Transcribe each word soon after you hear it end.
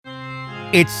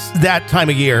It's that time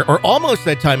of year, or almost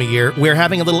that time of year, where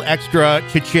having a little extra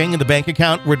cha-ching in the bank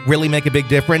account would really make a big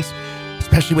difference,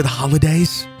 especially with the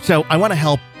holidays. So I want to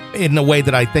help in a way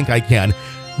that I think I can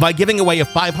by giving away a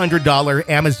 $500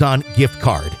 Amazon gift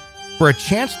card. For a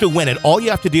chance to win it, all you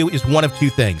have to do is one of two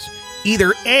things.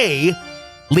 Either A,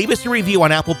 leave us a review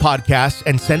on Apple Podcasts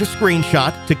and send a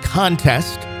screenshot to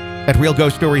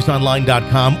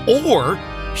contest@realghoststoriesonline.com, or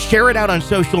share it out on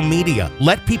social media.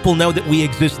 Let people know that we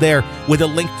exist there with a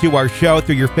link to our show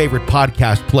through your favorite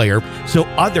podcast player so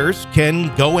others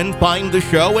can go and find the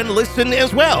show and listen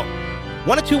as well.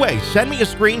 One of two ways. Send me a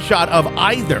screenshot of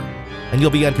either, and you'll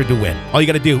be entered to win. All you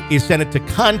got to do is send it to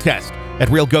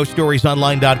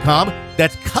contest@realghoststoriesonline.com.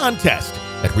 That's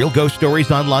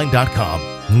contest@realghoststoriesonline.com.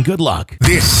 And good luck.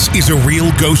 This is a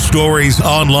Real Ghost Stories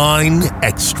Online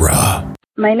Extra.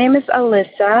 My name is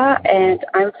Alyssa, and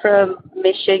I'm from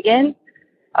Michigan.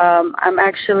 I'm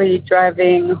actually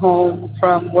driving home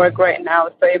from work right now,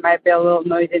 so it might be a little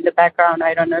noise in the background.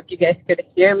 I don't know if you guys could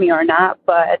hear me or not,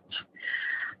 but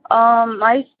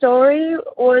my story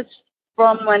was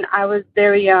from when I was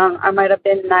very young. I might have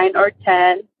been 9 or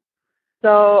 10.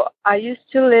 So I used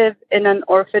to live in an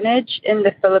orphanage in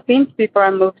the Philippines before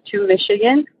I moved to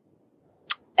Michigan.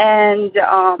 And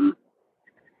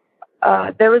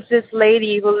there was this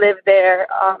lady who lived there.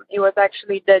 It was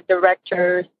actually the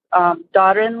director's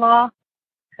daughter-in-law.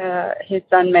 His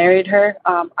son married her.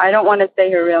 I don't want to say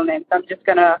her real name, so I'm just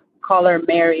going to call her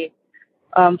Mary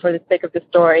for the sake of the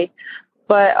story.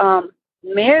 But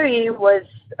Mary was,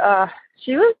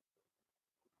 she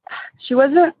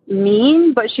wasn't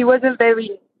mean, but she wasn't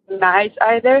very nice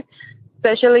either,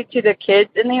 especially to the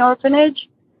kids in the orphanage.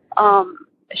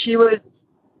 She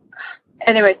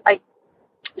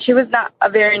was not a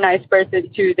very nice person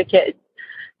to the kids.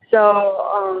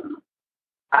 So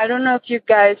I don't know if you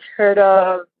guys heard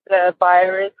of the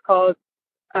virus called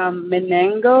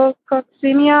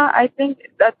meningococcinia. I think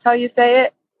that's how you say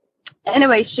it.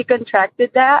 Anyway, she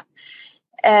contracted that,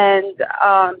 and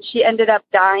she ended up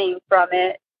dying from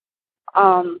it.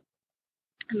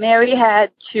 Mary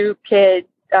had 2 kids,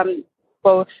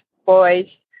 both boys,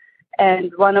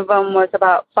 and one of them was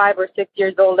about 5 or 6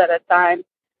 years old at the time.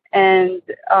 And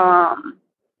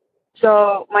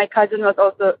so my cousin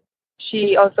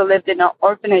she also lived in an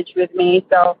orphanage with me.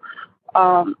 So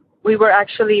we were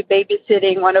actually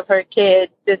babysitting one of her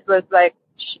kids. This was like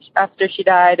after she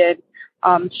died, and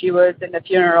she was in the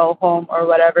funeral home or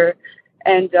whatever.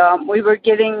 And we were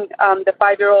giving the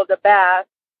 5-year-old a bath.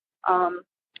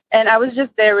 And I was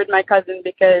just there with my cousin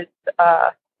because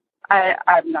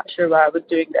I'm not sure what I was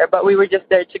doing there, but we were just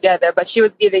there together. But she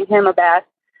was giving him a bath.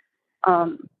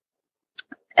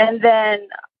 And then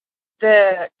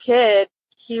the kid,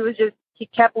 he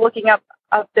kept looking up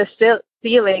the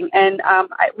ceiling, and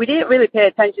we didn't really pay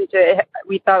attention to it.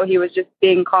 We thought he was just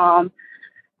being calm.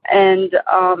 And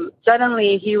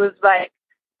suddenly he was like,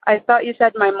 "I thought you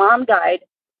said my mom died."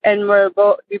 And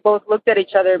we both looked at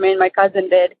each other, me and my cousin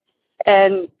did.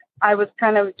 And I was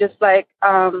kind of just like,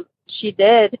 she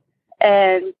did.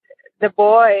 And the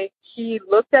boy, he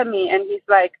looked at me and he's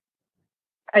like,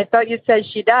 "I thought you said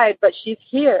she died, but she's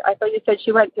here. I thought you said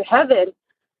she went to heaven."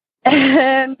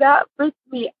 And that freaked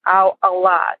me out a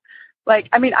lot. Like,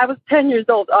 I mean, I was 10 years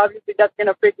old. Obviously, that's going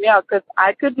to freak me out because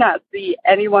I could not see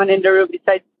anyone in the room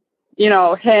besides,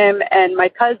 him and my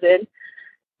cousin.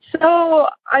 So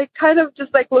I kind of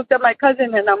just like looked at my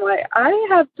cousin and I'm like, I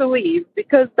have to leave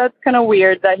because that's kind of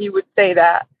weird that he would say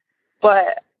that.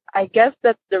 But I guess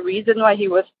that's the reason why he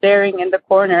was staring in the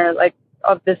corner, like,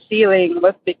 of the ceiling,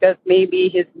 was because maybe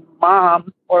his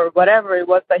mom or whatever it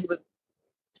was that he was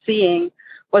seeing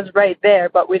was right there,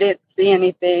 but we didn't see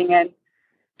anything. And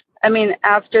I mean,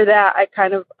 after that, I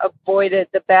kind of avoided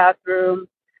the bathroom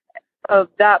or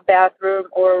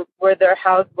where their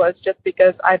house was, just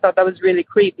because I thought that was really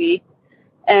creepy.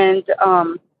 And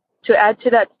to add to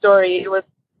that story, it was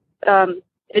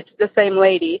it's the same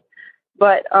lady,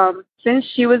 but since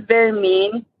she was very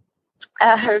mean,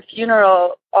 at her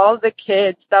funeral, all the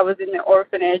kids that was in the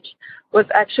orphanage was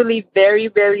actually very,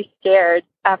 very scared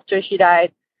after she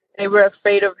died. They were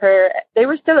afraid of her. They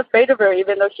were still afraid of her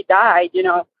even though she died,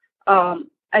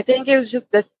 I think it was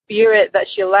just the spirit that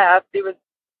she left.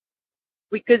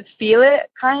 We could feel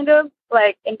it kind of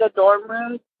like in the dorm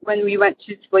rooms when we went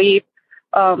to sleep.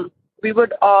 We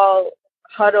would all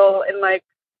huddle in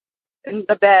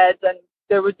the beds, and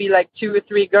there would be like 2 or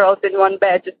 3 girls in one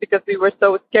bed just because we were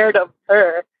so scared of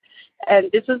her.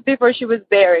 And this was before she was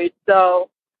buried. So,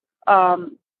 I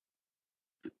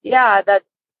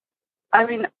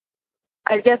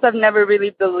guess I've never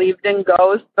really believed in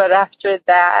ghosts, but after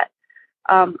that,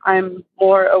 I'm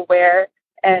more aware.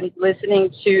 and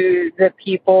listening to the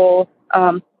people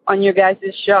on your guys'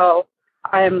 show,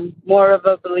 I'm more of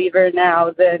a believer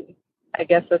now than, I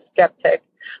guess, a skeptic.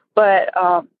 But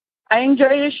I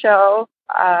enjoy your show.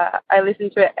 I listen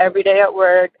to it every day at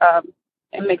work.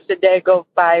 It makes the day go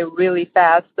by really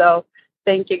fast. So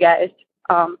thank you, guys.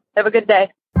 Have a good day.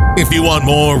 If you want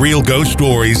more real ghost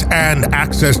stories and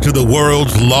access to the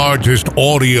world's largest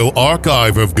audio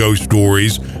archive of ghost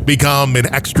stories, become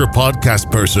an extra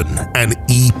podcast person, an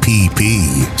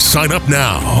EPP. Sign up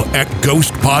now at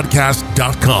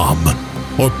ghostpodcast.com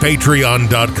or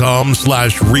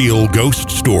patreon.com/real ghost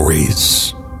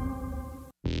stories.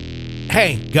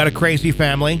 Hey, got a crazy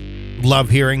family? Love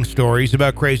hearing stories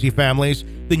about crazy families?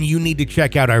 Then you need to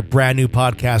check out our brand new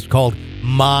podcast called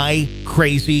My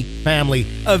Crazy Family,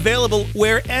 available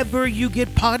wherever you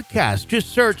get podcasts.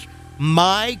 Just search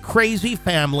My Crazy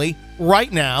Family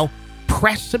right now,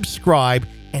 press subscribe,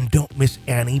 and don't miss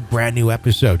any brand new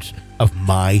episodes of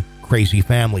My Crazy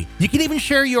Family. You can even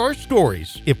share your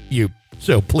stories if you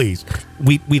so please.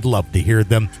 We'd love to hear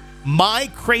them. My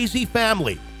Crazy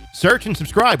Family. Search and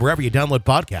subscribe wherever you download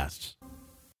podcasts.